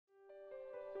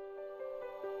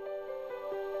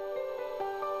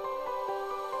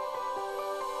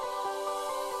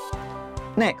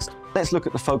Next, let's look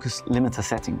at the focus limiter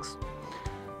settings.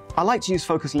 I like to use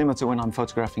focus limiter when I'm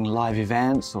photographing live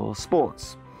events or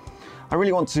sports. I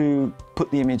really want to put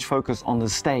the image focus on the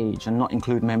stage and not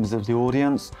include members of the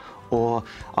audience or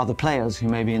other players who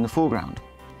may be in the foreground.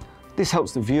 This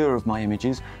helps the viewer of my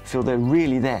images feel they're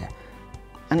really there,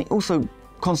 and it also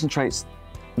concentrates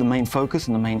the main focus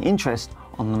and the main interest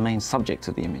on the main subject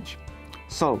of the image.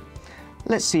 So,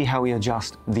 let's see how we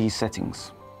adjust these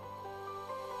settings.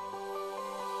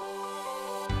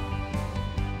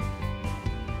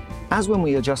 As when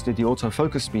we adjusted the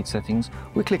autofocus speed settings,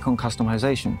 we click on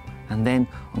Customization and then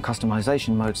on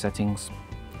Customization Mode Settings.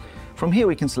 From here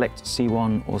we can select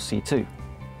C1 or C2.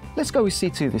 Let's go with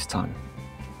C2 this time.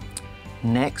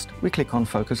 Next, we click on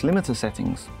Focus Limiter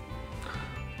Settings.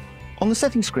 On the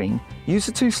settings screen, use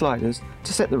the two sliders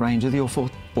to set the range of the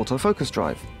autofocus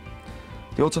drive.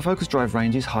 The autofocus drive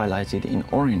range is highlighted in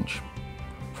orange.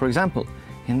 For example,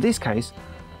 in this case,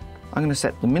 I'm going to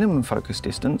set the minimum focus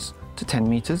distance to 10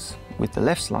 meters with the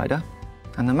left slider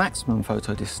and the maximum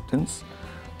photo distance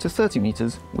to 30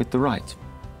 meters with the right.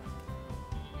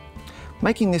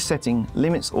 Making this setting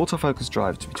limits autofocus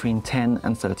drive to between 10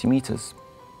 and 30 meters.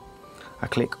 I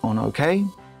click on OK,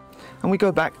 and we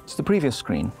go back to the previous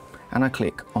screen, and I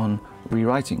click on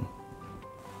Rewriting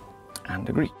and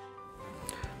agree.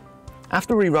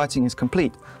 After rewriting is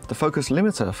complete, the focus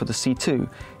limiter for the C2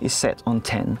 is set on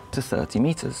 10 to 30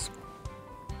 meters.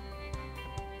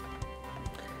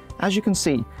 As you can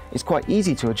see, it's quite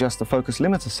easy to adjust the focus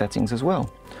limiter settings as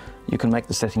well. You can make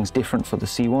the settings different for the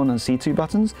C1 and C2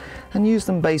 buttons and use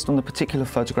them based on the particular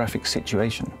photographic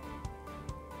situation.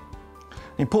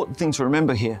 The important thing to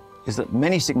remember here is that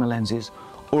many Sigma lenses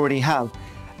already have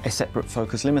a separate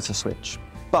focus limiter switch.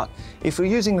 But if we're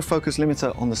using the focus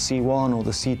limiter on the C1 or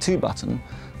the C2 button,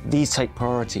 these take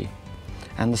priority,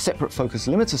 and the separate focus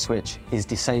limiter switch is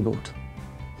disabled.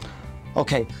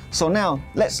 Okay, so now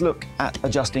let's look at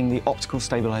adjusting the optical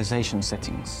stabilization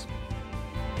settings.